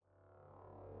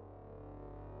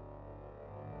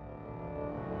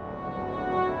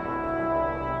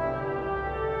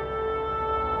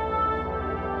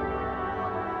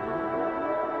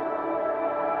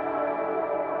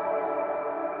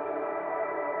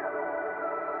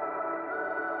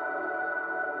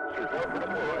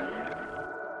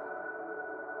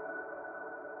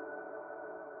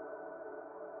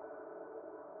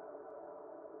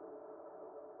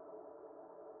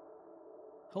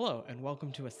Hello, and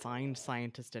welcome to Assigned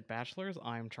Scientist at Bachelor's.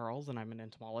 I'm Charles, and I'm an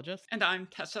entomologist. And I'm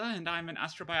Tessa, and I'm an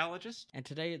astrobiologist. And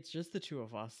today it's just the two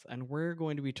of us, and we're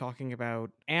going to be talking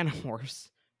about Animorphs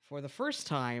for the first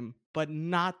time, but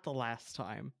not the last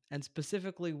time. And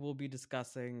specifically, we'll be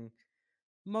discussing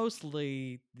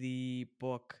mostly the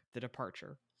book The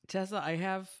Departure. Tessa, I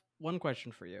have one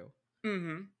question for you.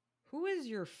 Mm-hmm. Who is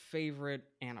your favorite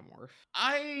Animorph?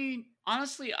 I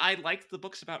like the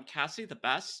books about Cassie the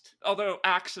best, although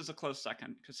Axe is a close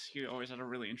second, because he always had a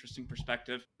really interesting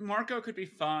perspective. Marco could be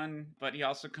fun, but he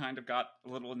also kind of got a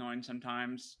little annoying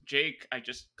sometimes. Jake, I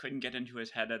just couldn't get into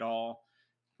his head at all.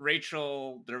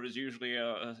 Rachel, there was usually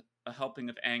a helping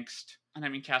of angst. And I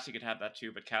mean, Cassie could have that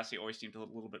too, but Cassie always seemed a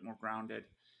little bit more grounded.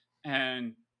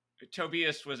 And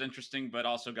Tobias was interesting, but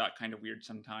also got kind of weird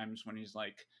sometimes when he's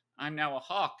like, I'm now a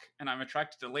hawk and I'm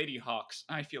attracted to lady hawks.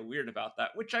 I feel weird about that,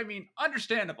 which I mean,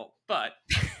 understandable, but.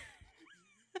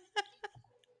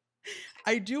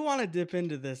 I do want to dip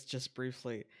into this just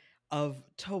briefly of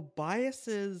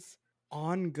Tobias's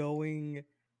ongoing.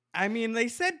 I mean, they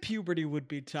said puberty would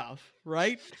be tough,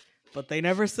 right? But they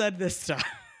never said this stuff.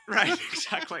 Right,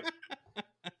 exactly.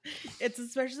 It's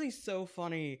especially so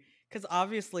funny because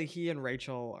obviously he and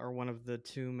Rachel are one of the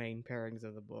two main pairings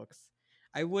of the books.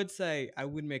 I would say, I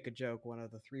would make a joke, one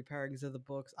of the three pairings of the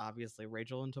books, obviously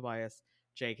Rachel and Tobias,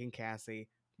 Jake and Cassie,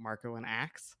 Marco and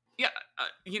Axe. Yeah,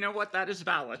 you know what? That is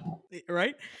valid.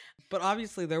 Right? But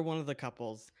obviously they're one of the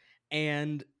couples.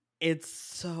 And it's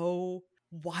so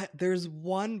why there's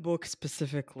one book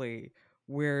specifically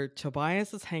where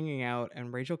Tobias is hanging out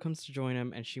and Rachel comes to join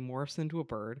him and she morphs into a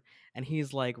bird and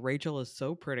he's like, Rachel is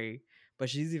so pretty, but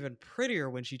she's even prettier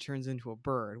when she turns into a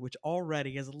bird, which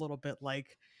already is a little bit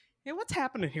like, hey, what's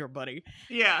happening here, buddy?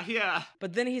 Yeah.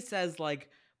 But then he says, like,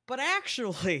 but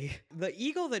actually, the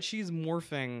eagle that she's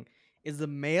morphing is a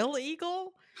male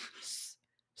eagle.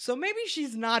 So maybe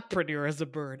she's not prettier as a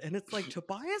bird. And it's like,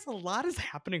 Tobias, a lot is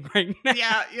happening right now.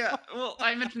 Yeah. Well,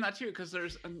 I mentioned that too because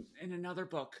there's in another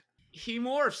book, he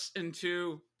morphs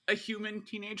into a human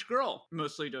teenage girl,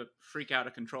 mostly to freak out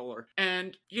a controller,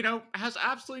 and has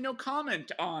absolutely no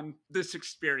comment on this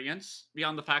experience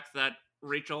beyond the fact that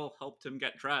Rachel helped him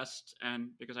get dressed, and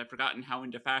because I've forgotten how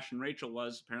into fashion Rachel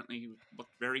was, apparently he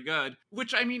looked very good.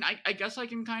 Which, I mean, I guess I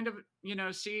can kind of,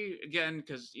 see again,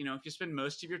 because, if you spend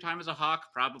most of your time as a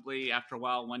hawk, probably after a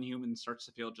while, one human starts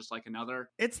to feel just like another.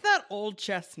 It's that old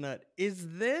chestnut.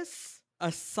 Is this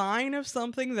a sign of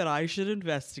something that I should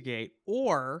investigate?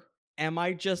 Or am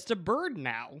I just a bird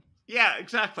now? Yeah,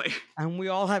 exactly. And we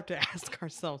all have to ask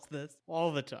ourselves this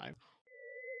all the time.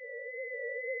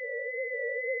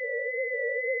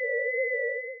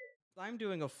 I'm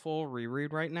doing a full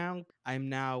reread right now. I'm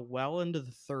now well into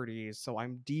the 30s, so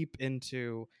I'm deep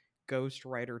into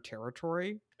ghostwriter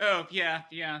territory. Oh, yeah,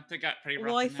 they got pretty rough.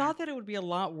 Well, I thought that it would be a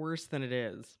lot worse than it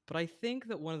is, but I think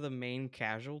that one of the main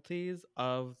casualties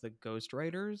of the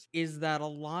ghostwriters is that a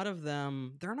lot of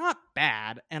them, they're not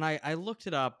bad. And I looked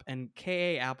it up, and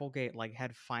K.A. Applegate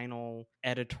had final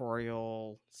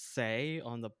editorial say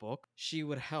on the book. She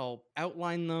would help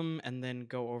outline them and then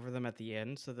go over them at the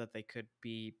end so that they could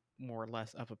be more or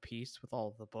less of a piece with all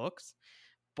of the books.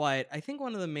 But I think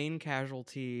one of the main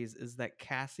casualties is that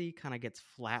Cassie kind of gets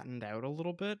flattened out a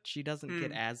little bit. She doesn't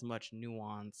get as much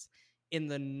nuance in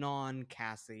the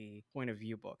non-Cassie point of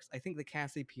view books. I think the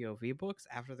Cassie POV books,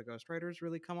 after the Ghostwriters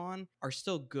really come on, are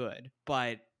still good.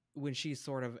 But when she's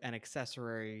sort of an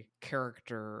accessory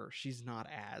character, she's not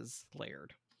as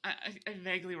layered. I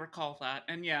vaguely recall that.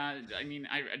 And yeah, I mean,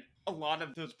 I read a lot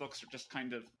of those books are just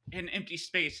kind of an empty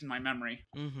space in my memory.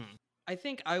 Mm-hmm. I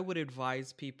think I would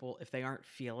advise people, if they aren't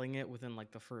feeling it within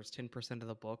the first 10% of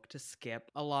the book, to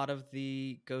skip a lot of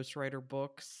the Ghostwriter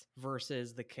books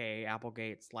versus the K.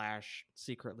 Applegate /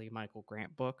 secretly Michael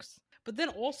Grant books. But then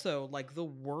also, the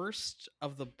worst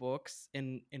of the books,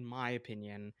 in my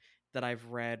opinion, that I've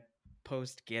read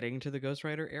post getting to the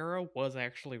Ghostwriter era was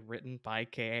actually written by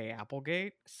K.A.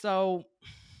 Applegate. So,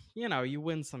 you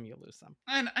win some, you lose some.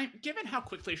 And given how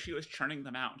quickly she was churning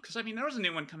them out, because I mean, there was a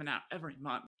new one coming out every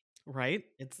month. Right?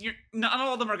 Not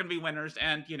all of them are going to be winners,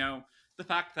 and the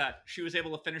fact that she was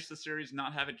able to finish the series,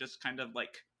 not have it just kind of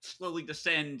slowly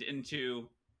descend into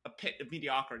a pit of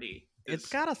mediocrity. It's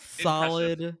got a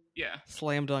solid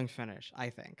slam dunk finish,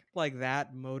 I think.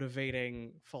 That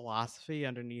motivating philosophy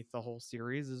underneath the whole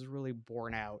series is really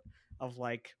borne out of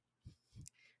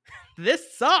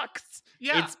this sucks.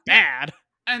 Yeah. It's bad.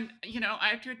 And, I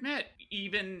have to admit,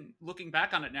 even looking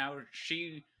back on it now,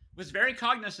 she was very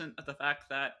cognizant of the fact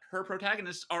that her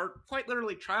protagonists are quite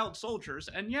literally child soldiers,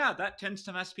 and yeah, that tends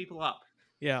to mess people up.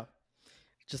 Yeah.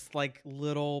 Just like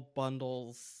little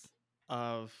bundles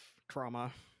of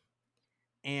trauma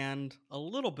and a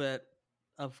little bit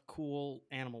of cool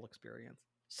animal experience.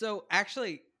 So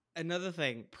actually, another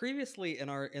thing, previously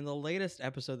in the latest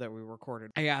episode that we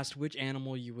recorded, I asked which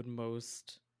animal you would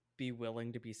most be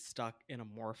willing to be stuck in a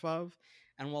morph of.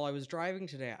 And while I was driving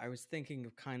today, I was thinking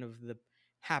of kind of the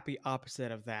happy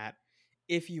opposite of that.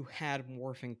 If you had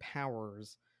morphing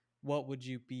powers, what would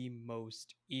you be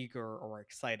most eager or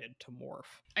excited to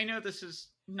morph? I know this is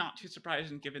not too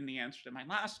surprising given the answer to my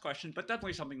last question, but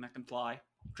definitely something that can fly.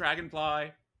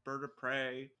 Dragonfly, bird of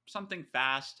prey, something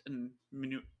fast and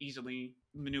easily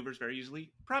maneuvers very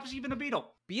easily. Perhaps even a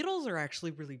beetle. Beetles are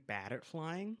actually really bad at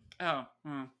flying. Oh,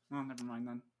 well, never mind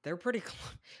then. They're pretty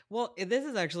well, this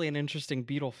is actually an interesting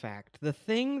beetle fact. The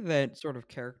thing that sort of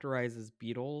characterizes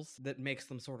beetles that makes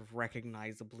them sort of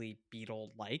recognizably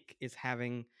beetle-like is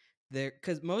having their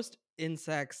cuz most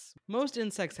insects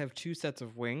have two sets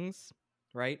of wings,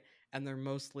 right? And they're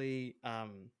mostly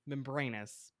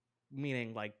membranous,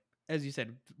 meaning like as you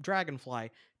said,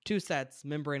 dragonfly, two sets,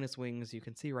 membranous wings, you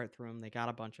can see right through them. They got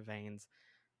a bunch of veins,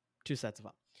 two sets of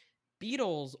them.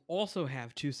 Beetles also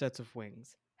have two sets of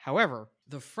wings. However,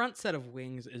 the front set of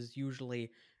wings is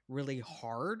usually really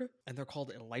hard, and they're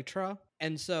called elytra.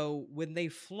 And so when they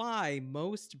fly,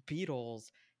 most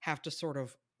beetles have to sort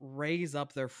of raise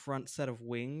up their front set of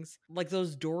wings, like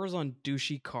those doors on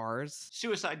douchey cars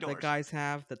Suicide doors. that guys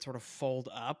have that sort of fold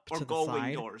up or to the gull-wing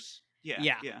side. doors. Yeah,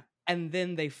 Yeah. yeah. And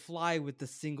then they fly with the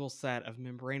single set of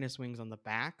membranous wings on the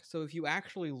back. So if you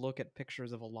actually look at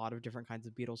pictures of a lot of different kinds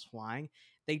of beetles flying,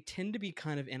 they tend to be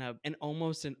kind of in an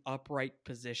almost an upright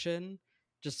position,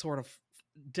 just sort of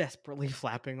desperately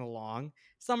flapping along.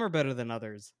 Some are better than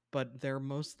others, but they're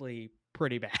mostly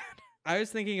pretty bad. I was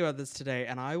thinking about this today,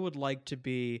 and I would like to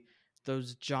be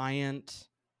those giant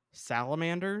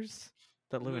salamanders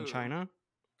that live in Ooh. China.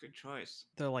 Good choice.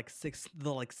 They're like 6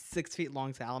 feet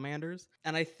long salamanders.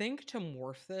 And I think to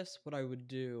morph this, what I would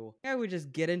do, I would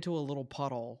just get into a little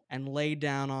puddle and lay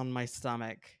down on my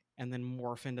stomach and then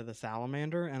morph into the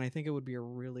salamander. And I think it would be a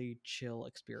really chill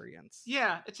experience.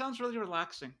 Yeah, it sounds really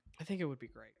relaxing. I think it would be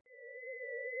great.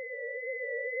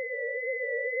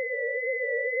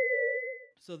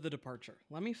 So the departure.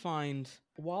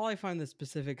 While I find the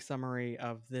specific summary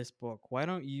of this book, why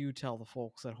don't you tell the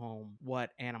folks at home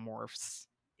what Animorphs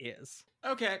is?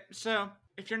 Okay, so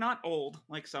if you're not old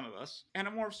like some of us,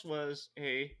 Animorphs was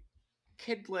a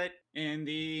kidlit in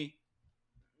the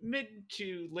mid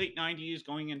to late 90s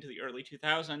going into the early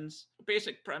 2000s. The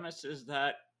basic premise is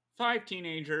that 5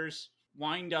 teenagers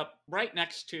wind up right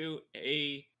next to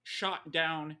a shot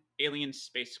down alien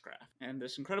spacecraft. And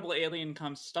this incredible alien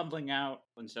comes stumbling out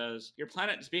and says, "Your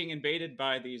planet is being invaded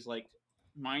by these like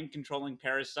mind controlling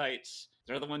parasites.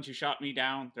 They're the ones who shot me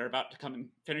down. They're about to come and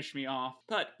finish me off.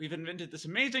 But we've invented this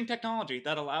amazing technology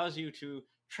that allows you to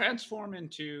transform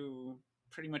into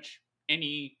pretty much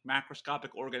any macroscopic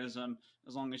organism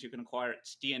as long as you can acquire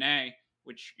its DNA,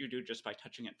 which you do just by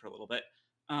touching it for a little bit.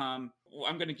 I'm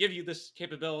going to give you this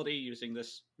capability using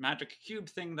this magic cube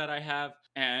thing that I have,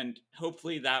 and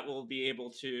hopefully that will be able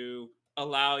to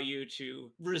allow you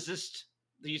to resist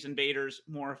these invaders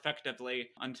more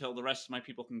effectively until the rest of my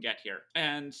people can get here."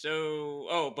 And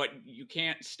so, but you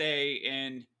can't stay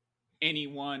in any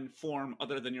one form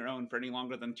other than your own for any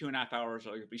longer than 2.5 hours,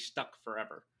 or you'll be stuck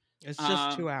forever. It's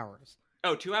just 2 hours.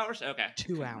 Oh, 2 hours? Okay.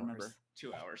 2 hours. Remember.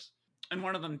 2 hours. And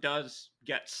one of them does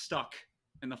get stuck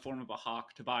in the form of a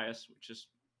hawk, Tobias, which is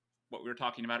what we were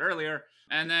talking about earlier.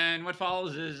 And then what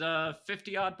follows is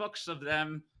 50-odd books of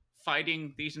them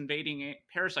fighting these invading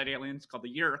parasite aliens called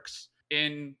the Yeerks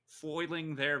in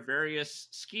foiling their various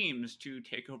schemes to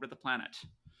take over the planet.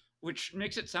 Which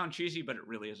makes it sound cheesy, but it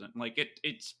really isn't. Like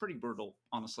it's pretty brutal,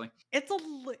 honestly. It's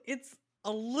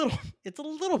a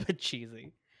little bit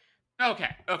cheesy.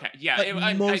 Okay, yeah,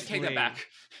 I take that back.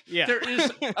 Yeah. There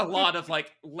is a lot of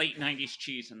like late 90s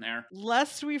cheese in there.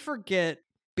 Lest we forget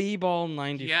B-Ball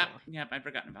 94. Yeah, I'd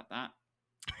forgotten about that.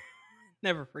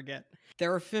 Never forget.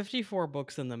 There are 54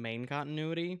 books in the main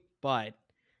continuity, but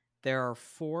there are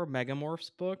 4 Megamorphs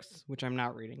books, which I'm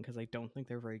not reading because I don't think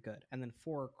they're very good, and then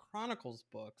 4 Chronicles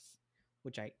books,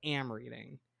 which I am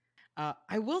reading.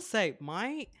 I will say,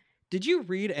 did you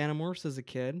read Animorphs as a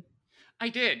kid? I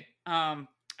did. I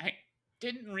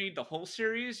didn't read the whole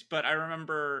series, but I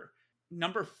remember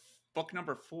book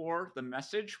number 4, The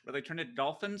Message, where they turned into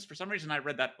dolphins. For some reason, I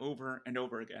read that over and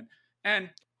over again.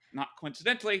 And not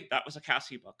coincidentally, that was a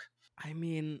Cassie book. I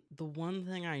mean, the one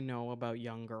thing I know about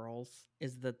young girls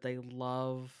is that they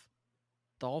love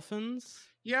dolphins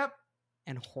Yep.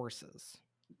 and horses.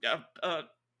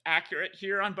 Accurate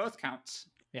here on both counts.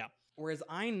 Yeah. Whereas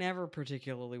I never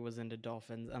particularly was into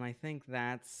dolphins, and I think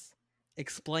that's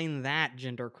explain that,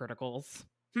 gender criticals.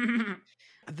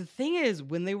 The thing is,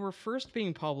 when they were first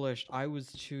being published, I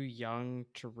was too young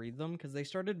to read them because they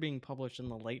started being published in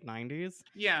the late 90s.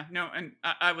 Yeah, no, and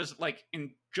I was like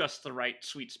in just the right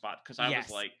sweet spot because I was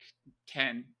Yes. like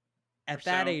 10. At or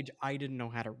that so. age, I didn't know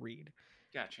how to read.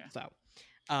 Gotcha. So,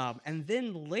 and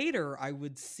then later I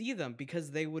would see them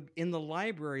because they would, in the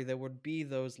library, there would be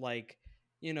those like,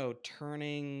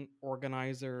 turning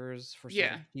organizers for sort of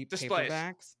Yeah, cheap displays.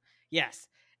 paperbacks. Yes.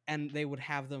 And they would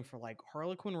have them for like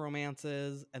Harlequin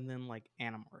romances and then like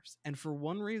Animorphs. And for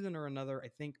one reason or another, I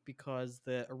think because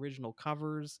the original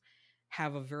covers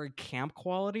have a very camp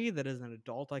quality that as an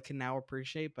adult I can now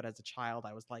appreciate. But as a child,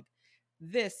 I was like,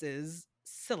 this is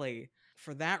silly.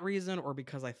 For that reason, or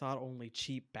because I thought only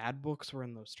cheap bad books were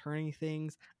in those turning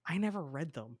things, I never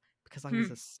read them because I was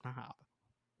a snob.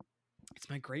 It's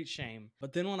my great shame.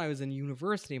 But then when I was in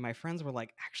university, my friends were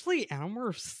like, actually,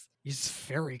 Animorphs is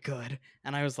very good.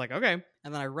 And I was like, okay.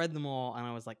 And then I read them all and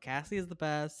I was like, Cassie is the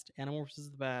best. Animorphs is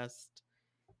the best.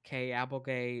 Kay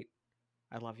Applegate,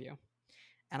 I love you.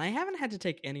 And I haven't had to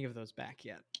take any of those back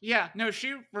yet. Yeah, no,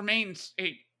 she remains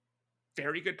a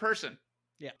very good person.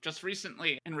 Yeah. Just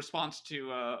recently, in response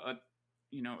to a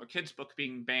kid's book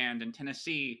being banned in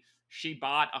Tennessee, she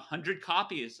bought 100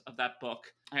 copies of that book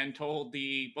and told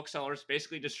the booksellers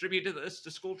basically distribute this to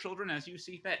school children as you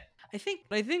see fit. I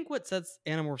think what sets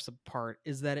Animorphs apart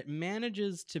is that it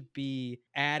manages to be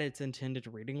at its intended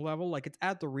reading level, like it's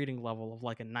at the reading level of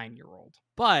like a 9-year-old,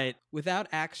 but without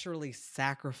actually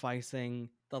sacrificing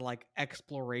the like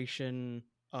exploration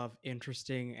of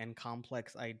interesting and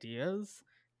complex ideas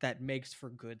that makes for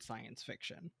good science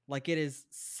fiction. Like it is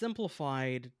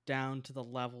simplified down to the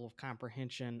level of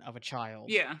comprehension of a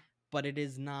child. Yeah. But it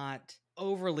is not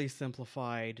overly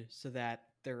simplified so that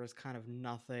there is kind of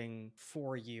nothing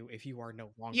for you if you are no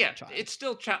longer a child. It's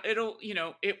still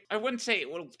I wouldn't say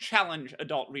it will challenge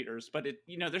adult readers, but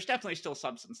there's definitely still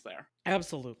substance there.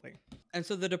 Absolutely. And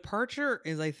so The Departure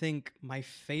is, I think, my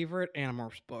favorite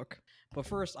Animorphs book. But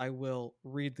first, I will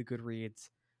read the Goodreads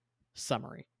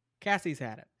summary. Cassie's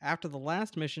had it. After the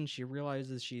last mission, she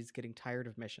realizes she's getting tired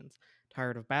of missions,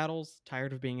 tired of battles,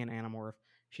 tired of being an Animorph.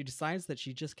 She decides that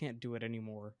she just can't do it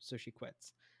anymore, so she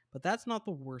quits. But that's not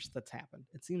the worst that's happened.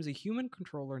 It seems a human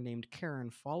controller named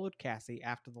Karen followed Cassie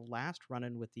after the last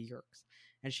run-in with the Yeerks,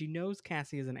 and she knows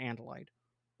Cassie is an Andalite,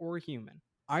 or human.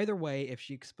 Either way, if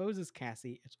she exposes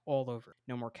Cassie, it's all over.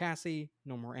 No more Cassie,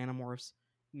 no more Animorphs,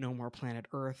 no more planet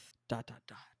Earth, ...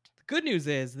 The good news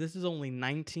is this is only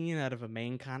 19 out of a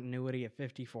main continuity of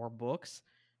 54 books,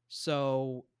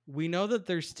 so we know that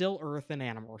there's still Earth and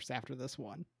Animorphs after this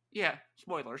one. Yeah,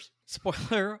 spoilers.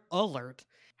 Spoiler alert.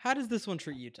 How does this one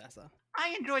treat you, Tessa?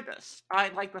 I enjoyed this. I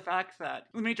like the fact that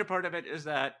the major part of it is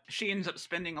that she ends up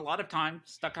spending a lot of time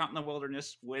stuck out in the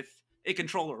wilderness with a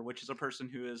controller, which is a person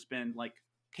who has been like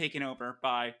taken over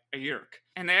by a Yeerk.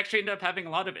 And they actually end up having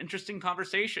a lot of interesting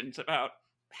conversations about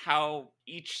how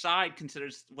each side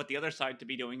considers what the other side to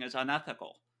be doing as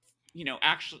unethical.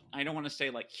 Actually, I don't want to say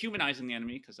like humanizing the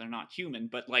enemy because they're not human,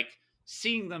 but like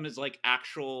seeing them as like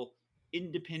actual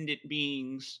independent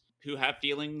beings who have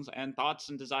feelings and thoughts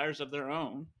and desires of their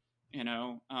own, and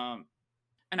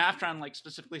Aftron like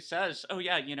specifically says, oh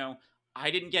yeah,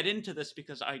 I didn't get into this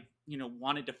because I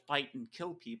wanted to fight and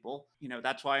kill people.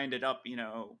 That's why I ended up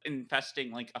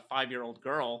infesting like a 5-year-old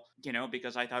girl,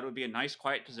 because I thought it would be a nice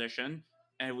quiet position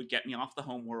and it would get me off the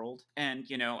home world, and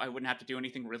I wouldn't have to do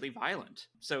anything really violent.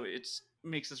 So it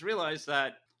makes us realize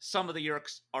that some of the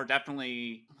Yeerks are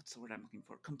definitely, what's the word I'm looking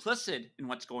for, complicit in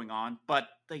what's going on, but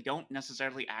they don't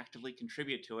necessarily actively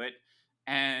contribute to it.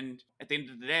 And at the end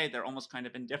of the day, they're almost kind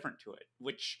of indifferent to it,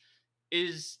 which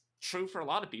is true for a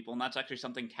lot of people. And that's actually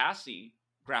something Cassie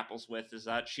grapples with, is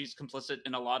that she's complicit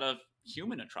in a lot of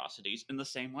human atrocities in the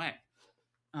same way.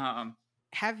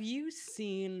 Have you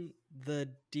seen the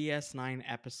DS9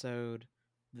 episode,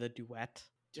 The Duet?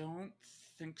 Don't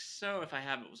think so. If I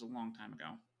have, it was a long time ago.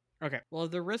 Okay, well,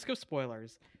 at the risk of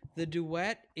spoilers, The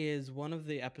Duet is one of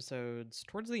the episodes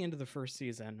towards the end of the first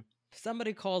season.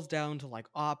 Somebody calls down to like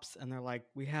ops and they're like,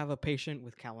 we have a patient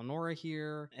with Kalanora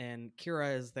here, and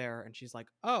Kira is there, and she's like,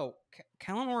 oh,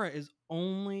 Kalanora is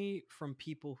only from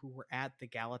people who were at the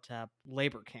Galatep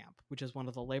labor camp, which is one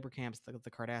of the labor camps that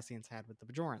the Cardassians had with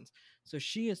the Bajorans. So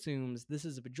she assumes this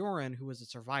is a Bajoran who was a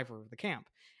survivor of the camp.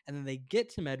 And then they get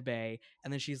to Medbay,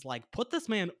 and then she's like, put this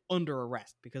man under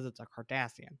arrest because it's a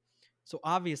Cardassian. So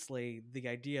obviously the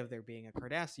idea of there being a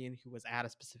Cardassian who was at a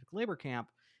specific labor camp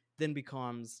then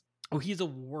becomes, Oh, he's a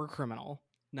war criminal,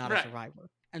 not a Right. survivor.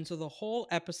 And so the whole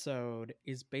episode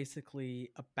is basically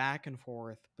a back and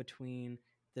forth between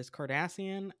this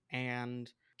Cardassian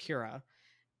and Kira.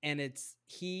 And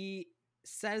he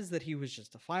says that he was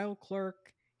just a file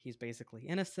clerk. He's basically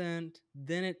innocent.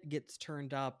 Then it gets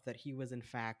turned up that he was in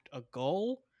fact a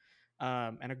Gull.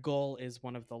 And a Gull is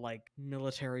one of the like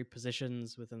military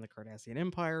positions within the Cardassian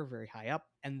Empire, very high up.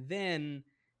 And then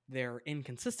there are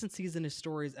inconsistencies in his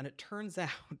stories, and it turns out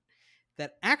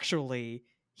that actually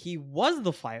he was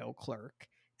the file clerk,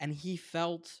 and he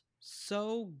felt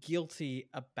so guilty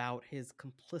about his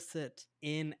complicit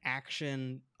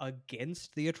inaction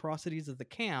against the atrocities of the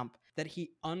camp that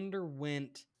he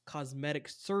underwent cosmetic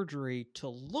surgery to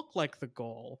look like the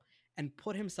Gull and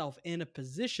put himself in a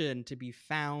position to be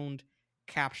found,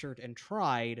 captured, and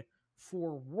tried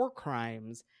for war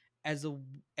crimes as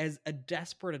a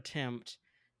desperate attempt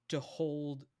to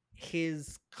hold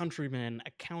his countrymen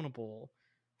accountable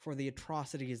for the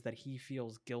atrocities that he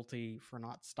feels guilty for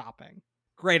not stopping.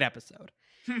 Great episode.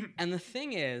 And the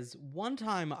thing is, one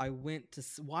time I went to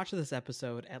watch this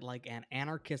episode at like an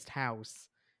anarchist house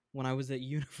when I was at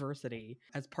university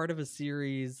as part of a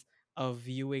series of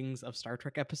viewings of Star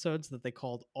Trek episodes that they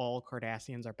called All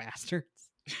Cardassians Are Bastards.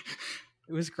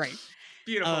 It was great.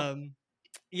 Beautiful.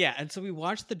 Yeah, and so we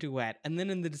watched the duet, and then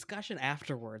in the discussion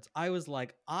afterwards, I was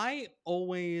like, I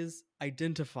always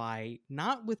identify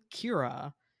not with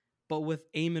Kira, but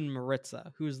with Eamon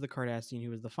Maritza, who is the Cardassian who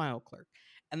was the file clerk.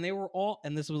 And they were all,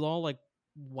 and this was all like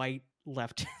white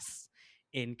leftists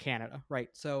in Canada, right?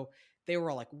 So they were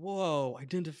all like, whoa,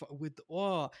 identify with,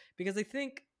 whoa, because I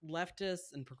think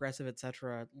leftists and progressive,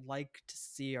 etc., like to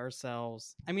see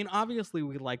ourselves. I mean, obviously,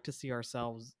 we like to see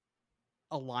ourselves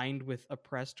aligned with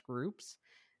oppressed groups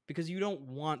because you don't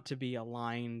want to be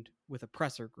aligned with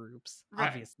oppressor groups, Right.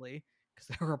 obviously, because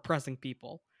they're oppressing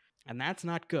people, and that's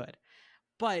not good.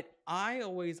 But I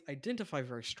always identify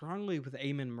very strongly with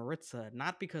Eamon Maritza,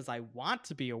 not because I want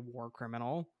to be a war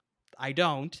criminal, I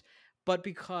don't, but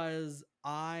because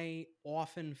I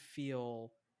often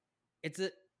feel it's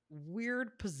a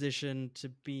weird position to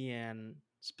be in,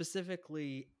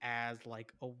 specifically as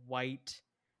like a white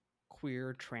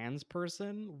queer trans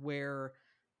person, where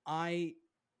I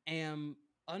am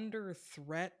under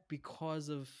threat because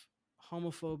of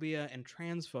homophobia and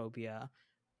transphobia,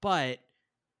 but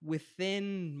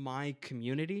within my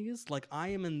communities, like I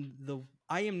am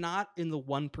not in the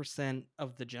 1%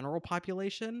 of the general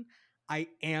population. I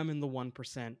am in the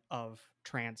 1% of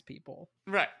trans people.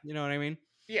 Right. You know what I mean?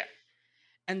 Yeah.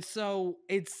 And so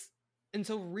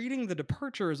reading The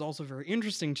Departure is also very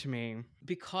interesting to me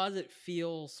because it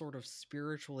feels sort of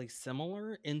spiritually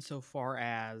similar insofar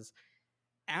as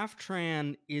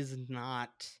Aftran is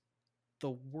not the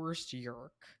worst Yeerk.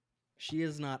 She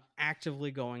is not actively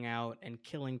going out and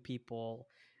killing people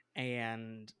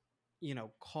and,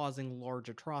 causing large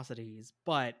atrocities,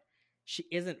 but she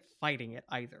isn't fighting it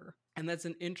either. And that's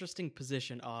an interesting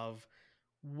position of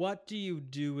what do you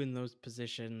do in those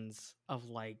positions of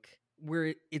like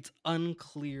where it's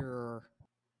unclear.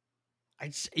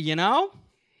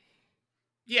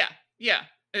 Yeah. Yeah.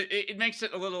 It makes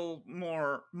it a little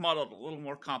more muddled, a little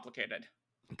more complicated.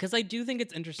 Because I do think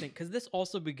it's interesting because this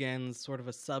also begins sort of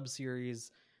a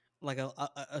sub-series, like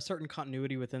a certain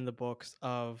continuity within the books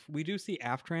of we do see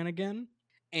Aftran again,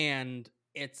 and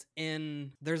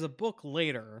there's a book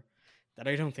later that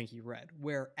I don't think you read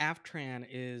where Aftran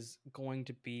is going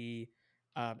to be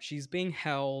she's being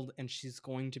held and she's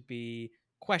going to be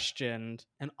questioned,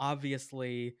 and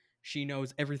obviously she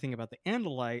knows everything about the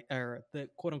Andalite, or the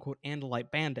quote-unquote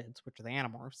Andalite bandits, which are the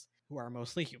Animorphs, who are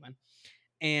mostly human.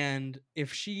 And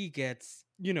if she gets,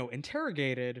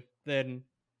 interrogated, then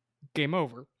game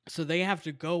over. So they have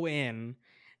to go in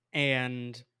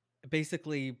and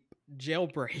basically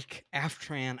jailbreak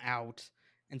Aftran out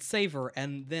and save her.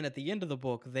 And then at the end of the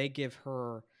book, they give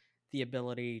her the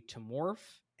ability to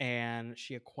morph, and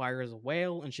she acquires a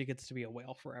whale, and she gets to be a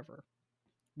whale forever,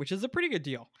 which is a pretty good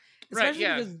deal. Especially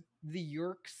Right, yeah. because the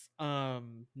Yeerk's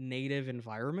native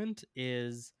environment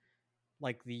is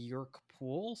like the Yeerk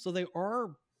pool. So they are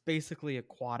basically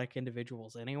aquatic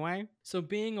individuals anyway. So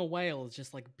being a whale is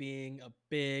just like being a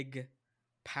big,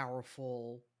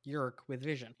 powerful Yeerk with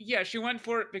vision. Yeah, she went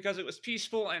for it because it was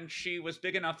peaceful and she was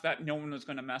big enough that no one was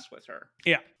going to mess with her.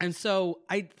 Yeah. And so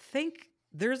I think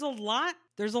there's a lot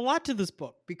to this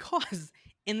book because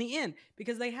in the end,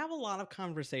 because they have a lot of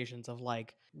conversations of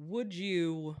like,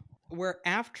 where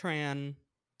Aftran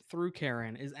through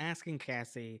Karen is asking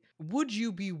Cassie, would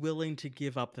you be willing to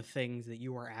give up the things that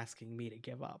you are asking me to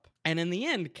give up? And in the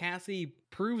end, Cassie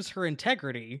proves her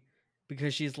integrity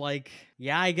because she's like,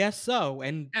 yeah, I guess so.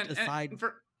 And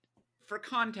for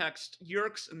context,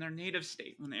 Yeerks in their native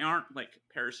state, when they aren't like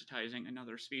parasitizing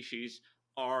another species,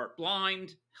 are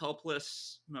blind,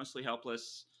 helpless, mostly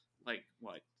helpless, like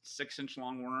what, 6-inch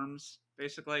long worms,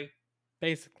 basically.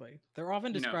 Basically, they're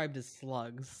often You know, described as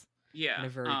slugs in yeah. a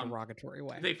very derogatory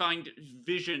way. They find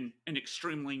vision an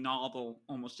extremely novel,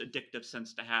 almost addictive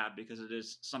sense to have because it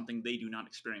is something they do not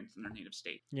experience in their native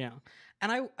state. Yeah.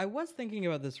 And I was thinking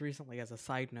about this recently as a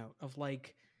side note of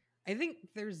like, I think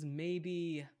there's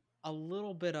maybe a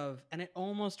little bit of, and it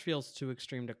almost feels too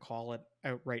extreme to call it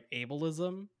outright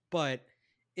ableism, but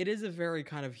it is a very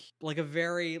kind of like a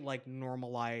very like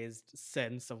normalized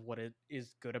sense of what it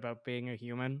is good about being a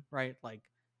human, right? Like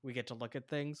we get to look at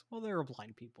things. Well, there are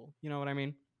blind people. You know what I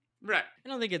mean? Right. I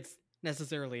don't think it's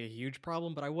necessarily a huge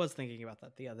problem, but I was thinking about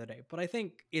that the other day. But I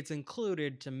think it's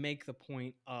included to make the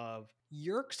point of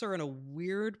Yeerks are in a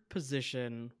weird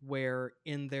position where,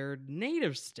 in their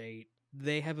native state,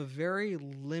 they have a very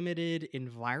limited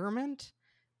environment,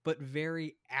 but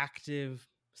very active,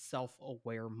 self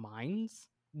aware minds,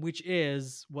 which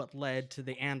is what led to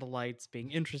the Andalites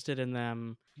being interested in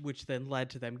them, which then led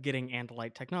to them getting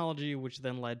Andalite technology, which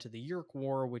then led to the Yeerk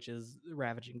War, which is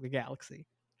ravaging the galaxy,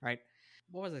 right?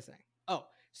 What was I saying? Oh,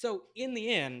 so in the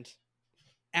end,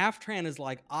 Aftran is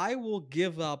like, I will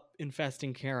give up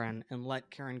infesting Karen and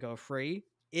let Karen go free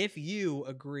if you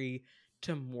agree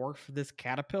to morph this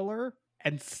caterpillar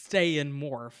and stay in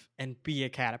morph and be a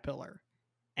caterpillar.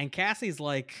 And Cassie's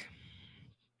like,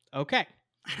 okay.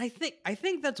 And I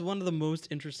think that's one of the most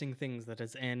interesting things that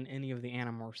is in any of the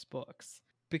Animorphs books.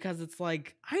 Because it's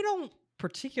like, I don't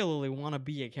particularly want to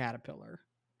be a caterpillar,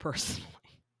 personally.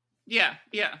 Yeah,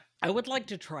 yeah. I would like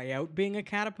to try out being a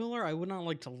caterpillar. I would not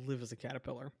like to live as a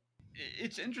caterpillar.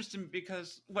 It's interesting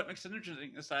because what makes it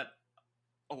interesting is that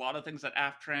a lot of things that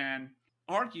Aftran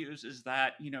argues is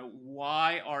that,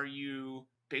 why are you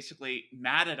basically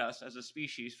mad at us as a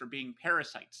species for being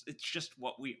parasites? It's just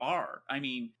what we are. I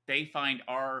mean, they find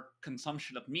our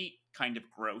consumption of meat kind of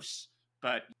gross,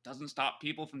 but it doesn't stop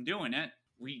people from doing it.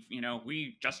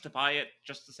 We justify it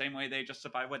just the same way they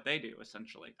justify what they do,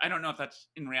 essentially. I don't know if that's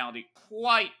in reality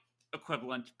quite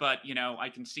equivalent, but I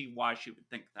can see why she would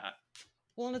think that.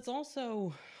 Well, and it's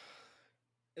also,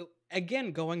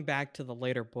 again, going back to the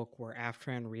later book where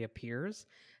Aftran reappears,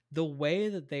 the way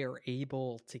that they are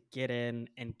able to get in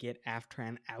and get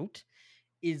Aftran out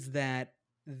is that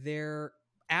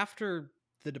after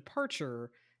the departure,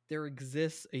 there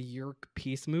exists a Yeerk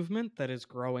peace movement that is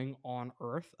growing on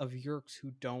Earth of Yeerks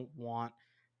who don't want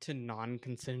to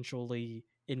non-consensually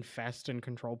infest and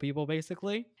control people,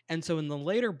 basically. And so in the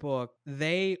later book,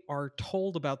 they are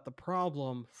told about the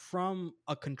problem from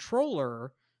a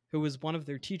controller who was one of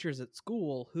their teachers at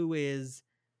school, who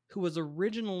was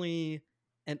originally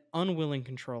an unwilling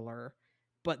controller,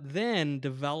 but then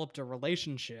developed a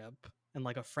relationship and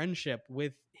like a friendship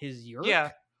with his Yeerk. Yeah.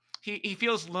 He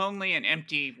feels lonely and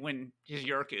empty when his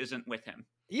Yeerk isn't with him.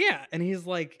 Yeah, and he's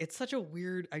like, it's such a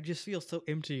weird, I just feel so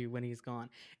empty when he's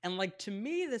gone. And like, to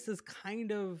me, this is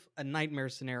kind of a nightmare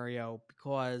scenario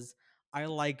because I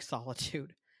like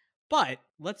solitude. But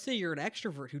let's say you're an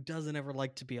extrovert who doesn't ever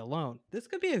like to be alone. This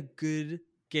could be a good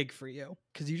gig for you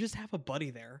because you just have a buddy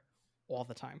there all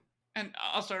the time. And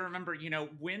also remember,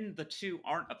 when the two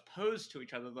aren't opposed to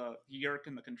each other, the Yeerk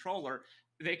and the controller,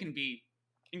 they can be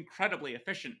incredibly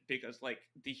efficient because like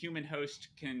the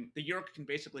Yeerk can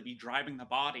basically be driving the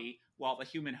body while the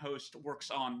human host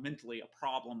works on mentally a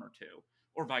problem or two,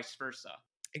 or vice versa.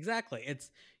 Exactly.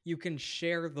 You can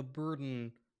share the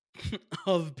burden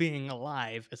of being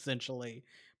alive, essentially,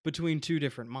 between two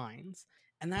different minds.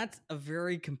 And that's a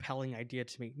very compelling idea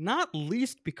to me, not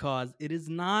least because it is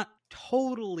not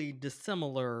totally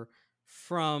dissimilar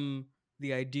from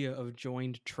the idea of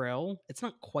joined trail. It's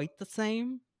not quite the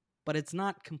same, but it's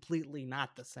not completely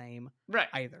not the same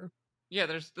either. Yeah,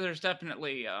 there's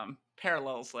definitely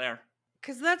parallels there.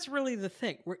 Because that's really the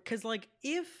thing. Because like,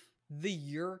 if the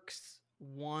Yeerks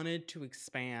wanted to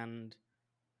expand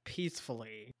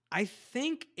peacefully, I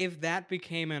think if that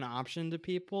became an option to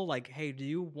people, like, hey, do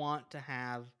you want to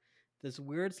have this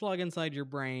weird slug inside your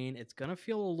brain? It's gonna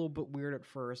feel a little bit weird at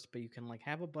first, but you can like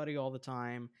have a buddy all the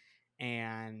time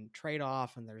and trade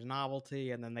off, and there's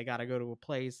novelty, and then they got to go to a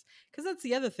place. Because that's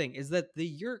the other thing, is that the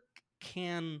Yeerk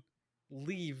can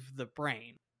leave the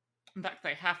brain. In fact,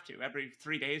 they have to every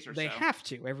 3 days or so. They have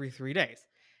to every 3 days.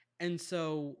 And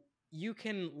so you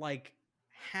can like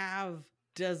have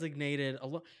designated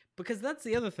because that's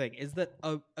the other thing, is that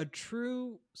a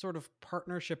true sort of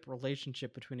partnership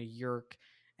relationship between a Yeerk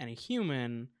and a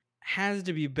human has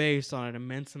to be based on an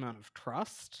immense amount of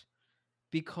trust,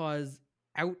 because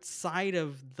outside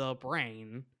of the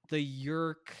brain, the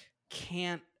Yeerk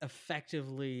can't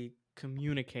effectively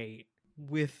communicate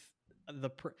with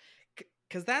the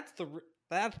because that's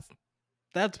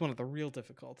one of the real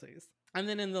difficulties. And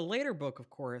then in the later book, of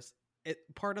course,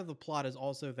 part of the plot is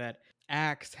also that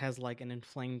Axe has like an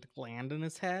inflamed gland in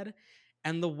his head,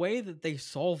 and the way that they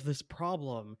solve this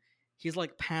problem, he's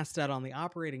like passed out on the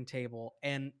operating table,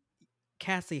 and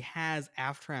Cassie has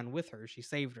Aftran with her. She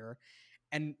saved her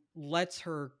and lets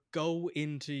her go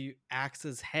into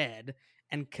Axe's head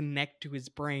and connect to his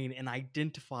brain and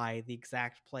identify the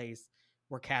exact place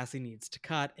where Cassie needs to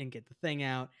cut and get the thing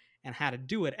out and how to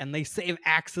do it. And they save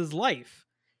Axe's life.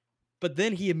 But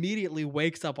then he immediately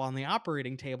wakes up on the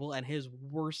operating table and his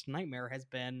worst nightmare has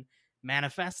been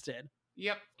manifested.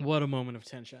 Yep. What a moment of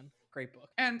tension. Great book.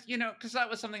 And, because that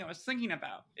was something I was thinking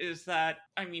about, is that,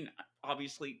 I mean,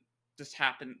 obviously this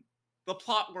happened. The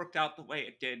plot worked out the way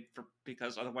it did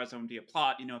because otherwise it wouldn't be a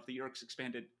plot. If the Yeerks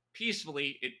expanded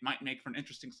peacefully, it might make for an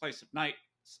interesting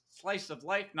slice of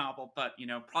life novel, but,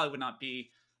 probably would not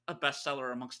be a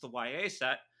bestseller amongst the YA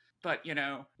set. But,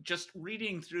 just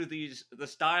reading through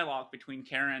this dialogue between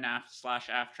Karen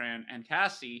 /Aftran and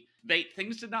Cassie,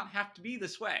 things did not have to be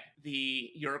this way. The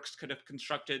Yeerks could have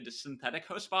constructed synthetic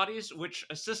host bodies, which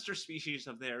a sister species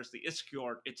of theirs, the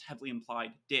Iskjord, it's heavily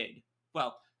implied did.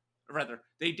 Well, rather,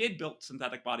 they did build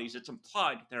synthetic bodies. It's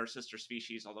implied they're a sister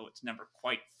species, although it's never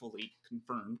quite fully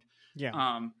confirmed.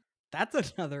 Yeah.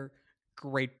 That's another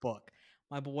great book.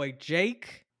 My boy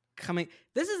Jake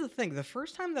this is the thing. The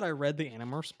first time that I read the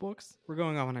Animorphs books, we're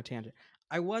going off on a tangent,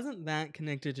 I wasn't that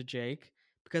connected to Jake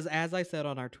because, as I said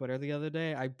on our Twitter the other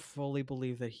day, I fully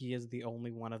believe that he is the only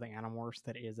one of the Animorphs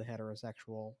that is a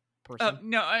heterosexual person.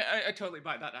 No, I totally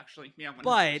buy that, actually. Yeah,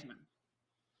 100%.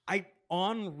 But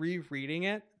on rereading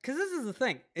it, because this is the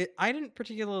thing, I didn't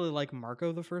particularly like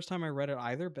Marco the first time I read it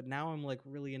either, but now I'm like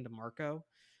really into Marco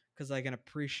because I can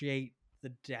appreciate the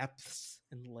depths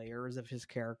and layers of his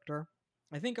character.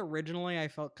 I think originally I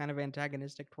felt kind of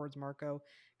antagonistic towards Marco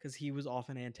because he was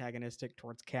often antagonistic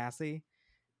towards Cassie,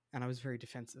 and I was very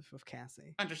defensive of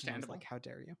Cassie. Understandable. Like, how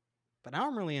dare you? But now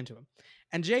I'm really into him.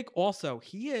 And Jake also,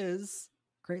 he is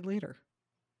a great leader.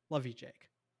 Love you, Jake.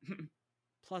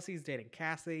 Plus, he's dating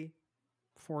Cassie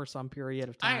for some period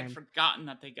of time. I had forgotten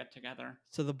that they get together.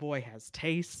 So the boy has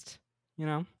taste.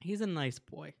 He's a nice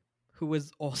boy who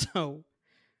is also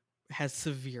has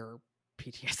severe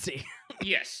PTSD.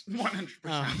 Yes,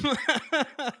 100%.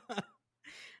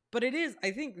 But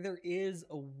I think there is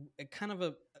a kind of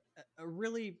a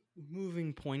really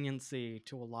moving poignancy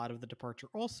to a lot of the departure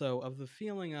also of the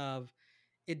feeling of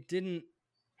it didn't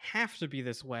have to be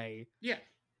this way. Yeah.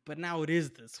 But now it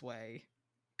is this way.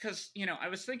 Because, I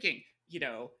was thinking,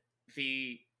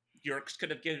 the Yeerks could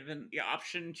have given the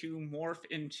option to morph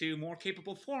into more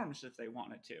capable forms if they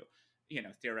wanted to,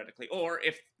 theoretically. Or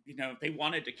if, they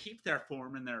wanted to keep their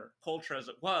form and their culture as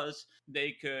it was,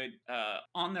 they could,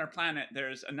 on their planet,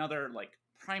 there's another,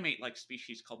 primate-like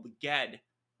species called the Ged,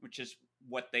 which is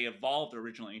what they evolved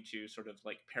originally to sort of,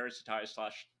 parasitize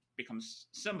 / become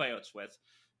symbiotes with,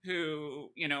 who,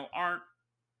 aren't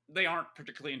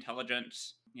particularly intelligent.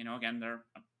 Again, they're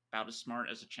about as smart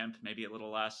as a chimp, maybe a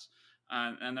little less.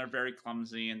 And they're very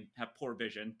clumsy and have poor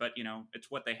vision, but it's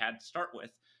what they had to start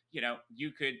with.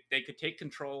 They could take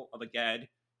control of a Ged,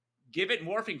 give it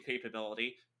morphing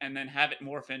capability, and then have it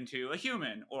morph into a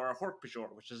human or a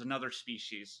Hork-Bajor, which is another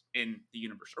species in the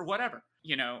universe, or whatever.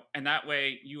 And that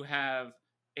way you have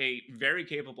a very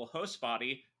capable host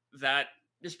body that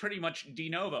is pretty much de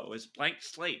novo, is blank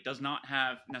slate, does not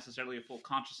have necessarily a full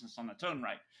consciousness on its own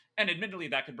right. And admittedly,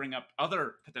 that could bring up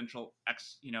other potential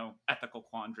ethical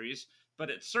quandaries, but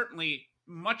it's certainly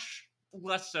much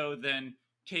less so than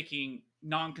taking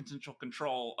non-consensual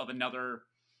control of another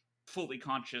fully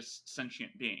conscious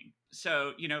sentient being.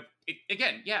 So,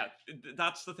 again, yeah,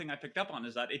 that's the thing I picked up on,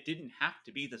 is that it didn't have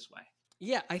to be this way.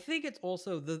 Yeah, I think it's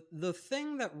also the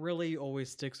thing that really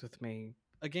always sticks with me,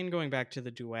 again, going back to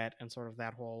the duet and sort of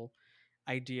that whole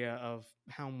idea of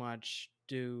how much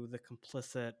do the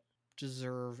complicit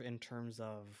deserve in terms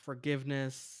of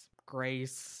forgiveness,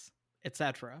 grace,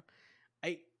 etc.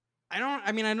 I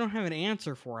don't have an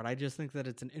answer for it. I just think that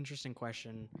it's an interesting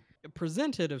question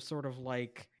presented of sort of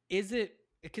like, is it,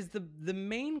 because the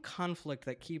main conflict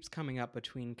that keeps coming up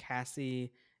between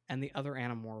Cassie and the other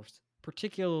Animorphs,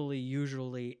 particularly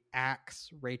usually Axe,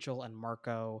 Rachel, and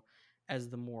Marco, as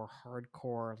the more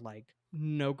hardcore, like,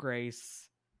 no grace,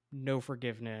 no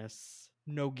forgiveness,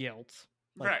 no guilt,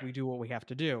 like, right, we do what we have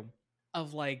to do,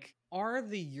 of like, are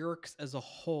the Yeerks as a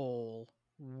whole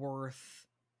worth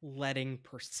letting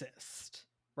persist,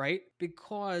 right?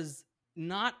 Because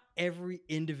not every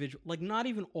individual, like not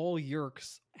even all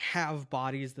Yeerks have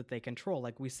bodies that they control.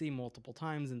 Like we see multiple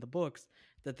times in the books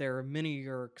that there are many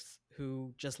Yeerks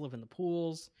who just live in the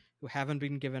pools, who haven't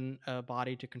been given a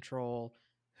body to control,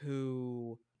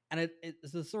 who, and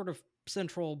it's a sort of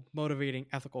central motivating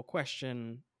ethical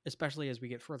question, especially as we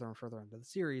get further and further into the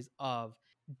series, of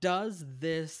does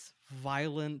this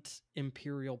violent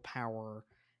imperial power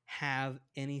have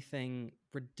anything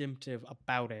redemptive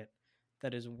about it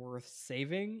that is worth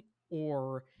saving,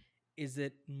 or is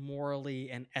it morally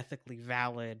and ethically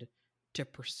valid to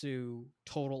pursue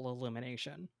total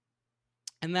elimination?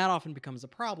 And that often becomes a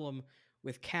problem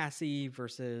with Cassie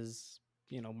versus,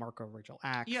 Marco, Rachel,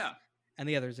 Axe, Yeah. and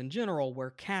the others in general,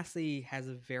 where Cassie has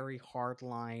a very hard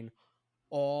line.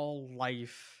 All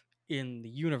life in the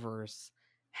universe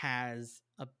has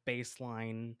a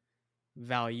baseline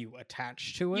value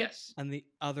attached to it. Yes. And the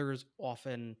others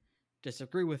often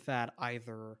disagree with that,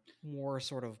 either more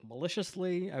sort of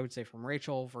maliciously, I would say from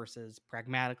Rachel, versus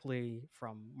pragmatically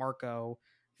from Marco,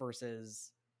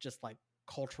 versus just like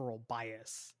cultural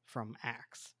bias from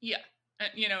Axe. Yeah.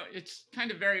 It's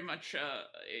kind of very much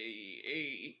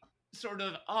a sort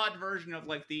of odd version of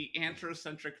like the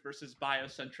anthrocentric versus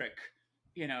biocentric,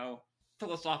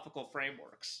 philosophical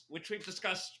frameworks, which we've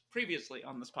discussed previously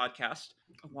on this podcast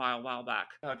a while back.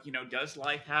 Does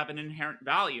life have an inherent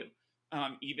value,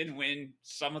 even when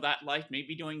some of that life may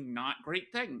be doing not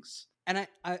great things? And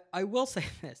I will say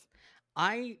this,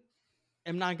 I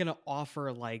am not going to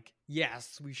offer like,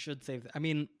 yes, we should save. I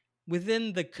mean,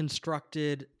 within the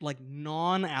constructed, like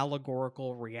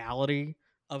non-allegorical reality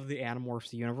of the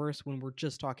Animorphs universe, when we're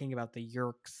just talking about the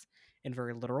Yeerks in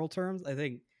very literal terms, I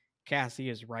think Cassie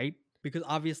is right, because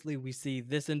obviously we see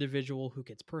this individual who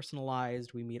gets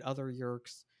personalized. We meet other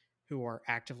Yeerks who are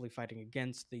actively fighting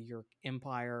against the Yeerk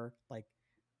Empire, like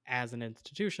as an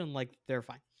institution, like they're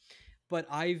fine. But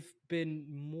I've been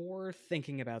more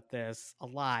thinking about this a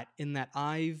lot in that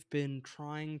I've been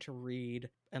trying to read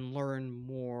and learn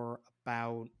more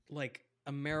about like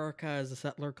America as a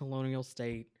settler colonial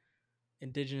state,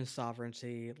 indigenous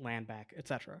sovereignty, land back,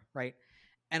 etc., right?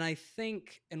 And I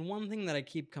think, and one thing that I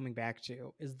keep coming back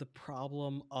to is the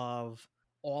problem of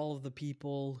all of the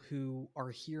people who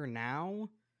are here now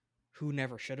who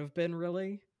never should have been,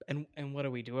 really. And what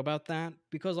do we do about that?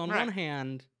 Because on one Right.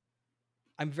 hand,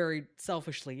 I'm very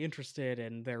selfishly interested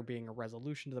in there being a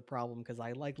resolution to the problem because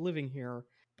I like living here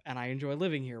and I enjoy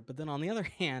living here. But then on the other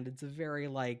hand, it's a very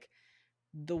like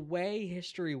the way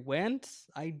history went.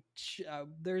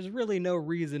 There's really no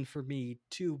reason for me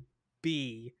to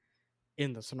be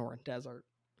in the Sonoran Desert,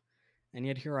 and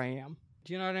yet here I am.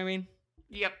 Do you know what I mean?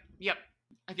 Yep.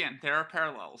 Again, there are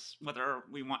parallels, whether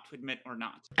we want to admit or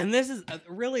not. And this is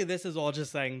really, this is all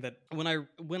just saying that when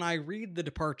I read The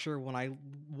Departure, when I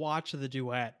watch The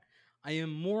Duet, I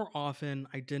am more often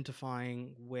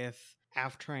identifying with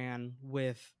Aftran,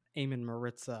 with Eamon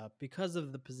Maritza, because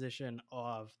of the position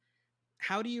of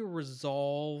how do you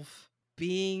resolve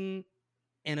being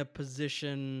in a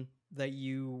position that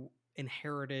you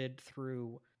inherited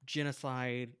through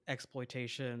genocide,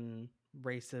 exploitation,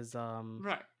 racism,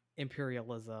 Right.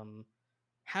 imperialism.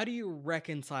 How do you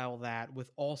reconcile that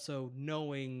with also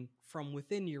knowing from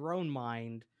within your own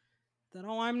mind that,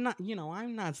 oh, I'm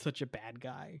not such a bad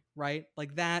guy, right?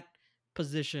 Like that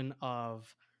position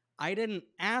of, I didn't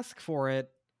ask for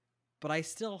it, but I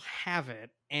still have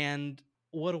it, and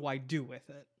what do I do with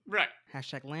it? Right.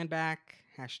 Hashtag land back,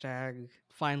 hashtag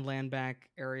find land back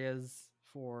areas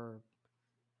for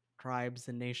tribes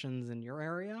and nations in your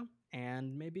area,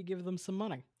 and maybe give them some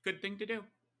money. Good thing to do.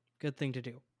 Good thing to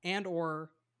do. And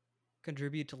or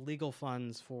contribute to legal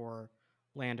funds for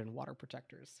land and water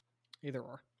protectors. Either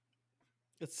or.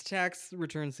 It's tax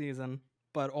return season,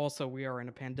 but also we are in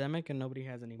a pandemic and nobody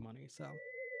has any money, so.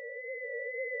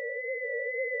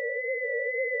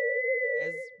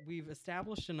 As we've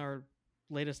established in our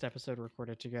latest episode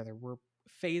recorded together, we're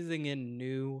phasing in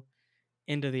new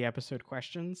into the episode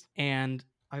questions, and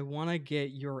I want to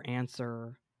get your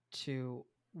answer to,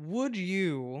 would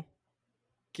you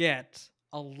get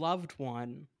a loved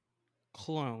one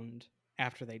cloned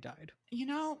after they died?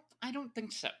 I don't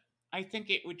think so. I think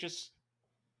it would just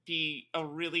be a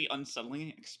really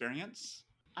unsettling experience.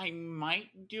 I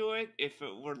might do it if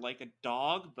it were like a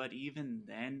dog, but even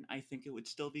then, I think it would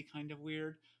still be kind of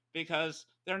weird because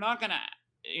they're not going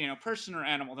to, person or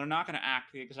animal, they're not going to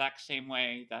act the exact same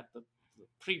way that the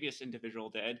previous individual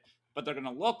did, but they're going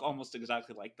to look almost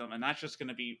exactly like them. And that's just going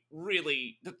to be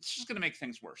it's just going to make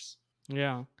things worse.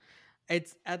 Yeah.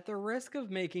 It's at the risk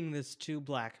of making this too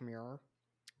Black Mirror,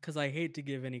 because I hate to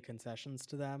give any concessions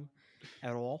to them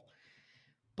at all.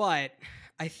 But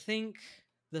I think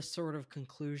the sort of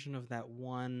conclusion of that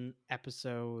one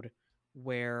episode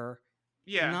where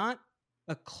Yeah. not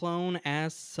a clone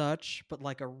as such, but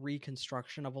like a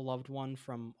reconstruction of a loved one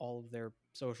from all of their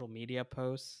social media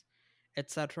posts,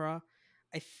 etc.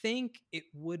 I think it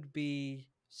would be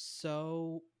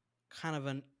so kind of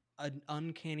an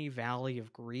uncanny valley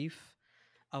of grief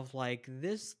of like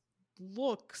this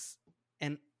looks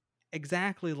and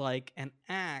exactly like and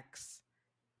acts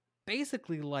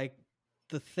basically like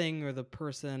the thing or the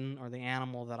person or the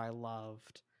animal that I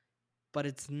loved, but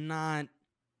it's not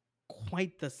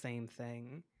quite the same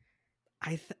thing.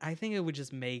 I think it would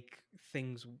just make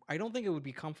things. I don't think it would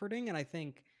be comforting, and I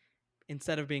think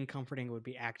instead of being comforting, it would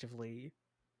be actively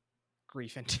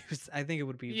grief induced. I think it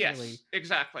would be Yes, really.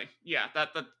 exactly. Yeah,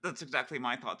 that's exactly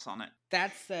my thoughts on it.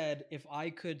 That said, if I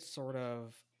could sort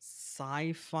of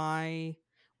sci-fi,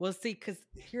 well, see, because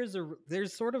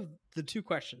there's sort of the two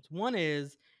questions. One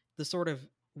is the sort of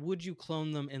would you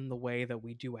clone them in the way that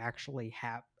we do actually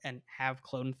have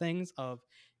cloned things of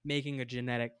making a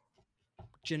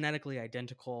genetically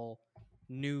identical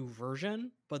new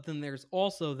version, but then there's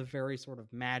also the very sort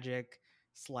of magic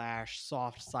slash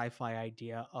soft sci-fi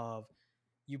idea of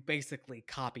you basically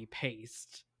copy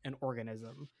paste an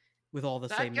organism with all the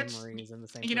That same gets, memories and the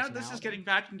same this is personality. getting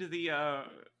back into the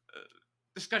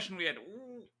discussion we had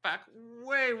back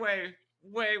way, way,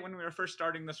 way when we were first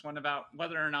starting this one about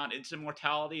whether or not it's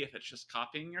immortality, if it's just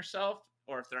copying yourself,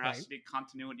 or if there has Right. to be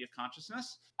continuity of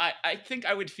consciousness. I think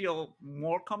I would feel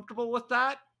more comfortable with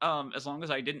that, as long as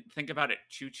I didn't think about it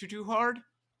too hard.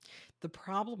 The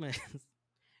problem is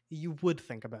you would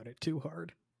think about it too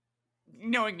hard.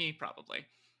 Knowing me, probably.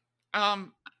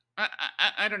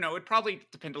 I don't know. It'd probably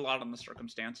depend a lot on the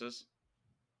circumstances.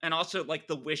 And also, like,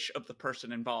 the wish of the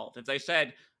person involved. If they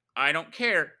said, I don't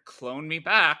care, clone me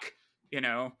back, you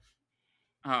know,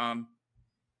 um,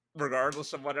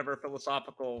 regardless of whatever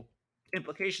philosophical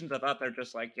implications of that, they're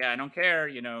just like, yeah, I don't care,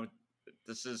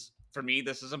 this is, for me,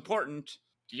 this is important.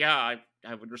 Yeah,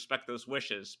 I would respect those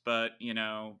wishes. But,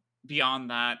 beyond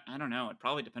that, I don't know. It'd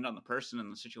probably depend on the person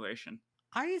and the situation.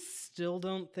 I still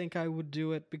don't think I would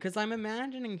do it because I'm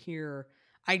imagining here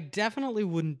I definitely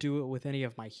wouldn't do it with any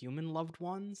of my human loved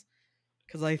ones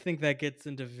because I think that gets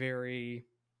into very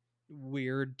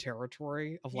weird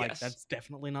territory of like Yes. that's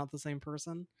definitely not the same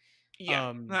person.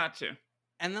 Yeah, that too.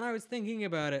 And then I was thinking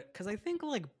about it because I think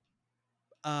like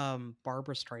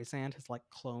Barbara Streisand has like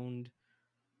cloned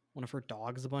one of her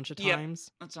dogs a bunch of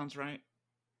times. That sounds right.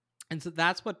 And so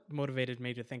that's what motivated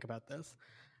me to think about this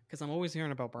because I'm always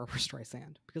hearing about Barbara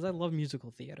Streisand because I love musical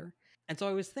theater. And so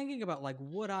I was thinking about like,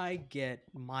 would I get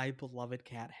my beloved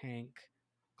cat Hank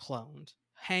cloned?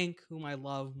 Hank, whom I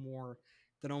love more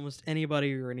than almost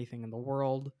anybody or anything in the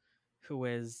world, who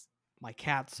is my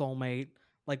cat soulmate.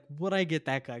 Like, would I get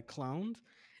that guy cloned?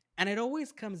 And it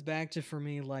always comes back to, for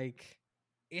me, like,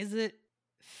 is it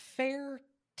fair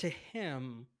to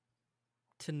him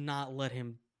to not let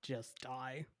him just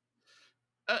die?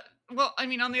 Well, I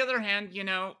mean, on the other hand,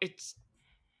 it's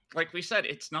like we said,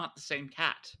 it's not the same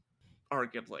cat,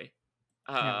 arguably.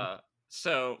 Yeah.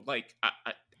 So, like,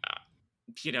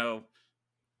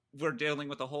 we're dealing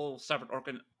with a whole separate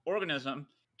organism,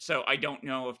 so I don't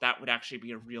know if that would actually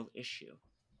be a real issue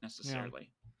necessarily,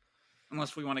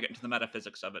 unless we want to get into the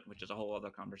metaphysics of it, which is a whole other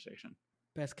conversation.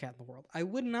 Best cat in the world. I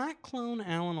would not clone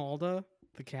Alan Alda,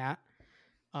 the cat,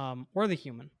 or the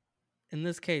human. In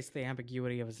this case, the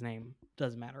ambiguity of his name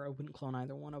doesn't matter. I wouldn't clone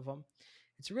either one of them.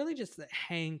 It's really just that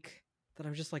Hank that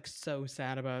I'm just like so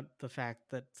sad about the fact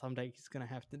that someday he's gonna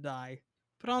have to die.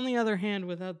 But on the other hand,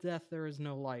 without death, there is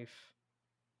no life.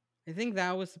 I think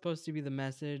that was supposed to be the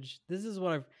message. This is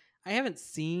what I haven't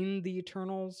seen the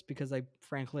Eternals because I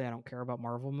don't care about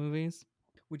Marvel movies,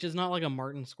 which is not like a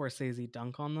Martin Scorsese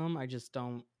dunk on them. I just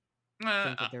don't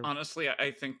think that they're honestly,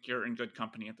 I think you're in good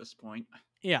company at this point.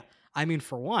 Yeah, I mean,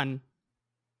 for one,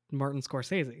 Martin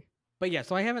Scorsese. But yeah,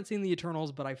 so I haven't seen the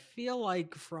Eternals, but I feel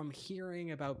like from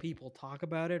hearing about people talk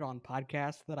about it on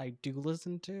podcasts that I do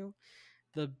listen to,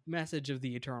 the message of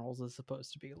the Eternals is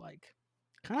supposed to be like,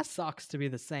 kind of sucks to be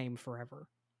the same forever.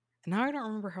 And now I don't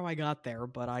remember how I got there,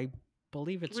 but I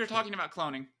believe it's We were true. talking about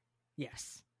cloning.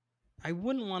 Yes. I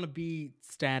wouldn't want to be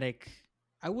static.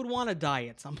 I would want to die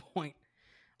at some point.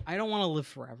 I don't want to live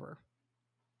forever.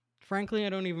 Frankly, I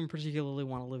don't even particularly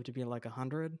want to live to be like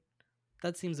 100.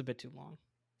 That seems a bit too long.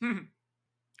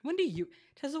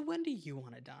 Tessa, when do you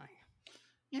want to die?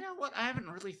 You know what? I haven't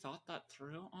really thought that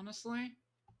through, honestly.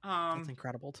 That's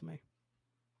incredible to me.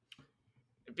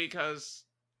 Because,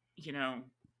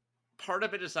 part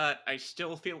of it is that I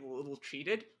still feel a little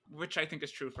cheated, which I think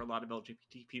is true for a lot of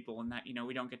LGBT people, in that,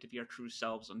 we don't get to be our true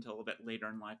selves until a bit later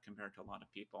in life compared to a lot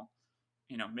of people.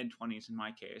 mid-20s in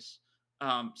my case.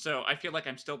 So I feel like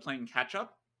I'm still playing catch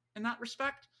up in that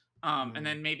respect. And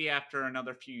then maybe after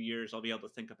another few years, I'll be able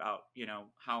to think about,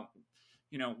 how,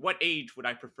 what age would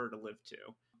I prefer to live to?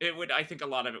 I think a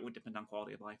lot of it would depend on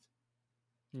quality of life.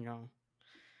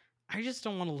 I just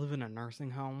don't want to live in a nursing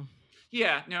home.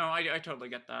 Yeah, no, I totally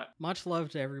get that. Much love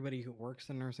to everybody who works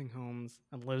in nursing homes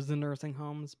and lives in nursing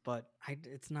homes, but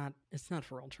it's not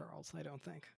for old Charles, I don't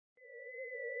think.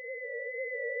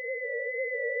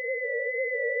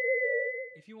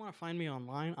 If you want to find me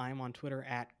online, I am on Twitter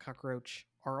at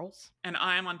CockroachArls. And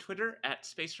I am on Twitter at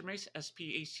SpacerMace,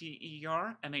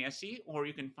 SPACERMASE, or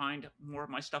you can find more of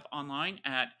my stuff online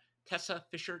at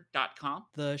tessafisher.com.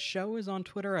 The show is on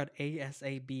Twitter at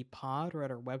ASABpod, or at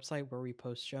our website where we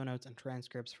post show notes and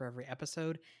transcripts for every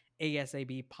episode,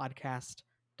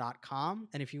 asabpodcast.com.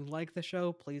 And if you like the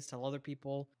show, please tell other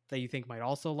people that you think might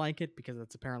also like it, because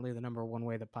that's apparently the #1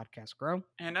 way that podcasts grow.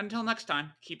 And until next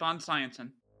time, keep on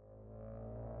sciencing.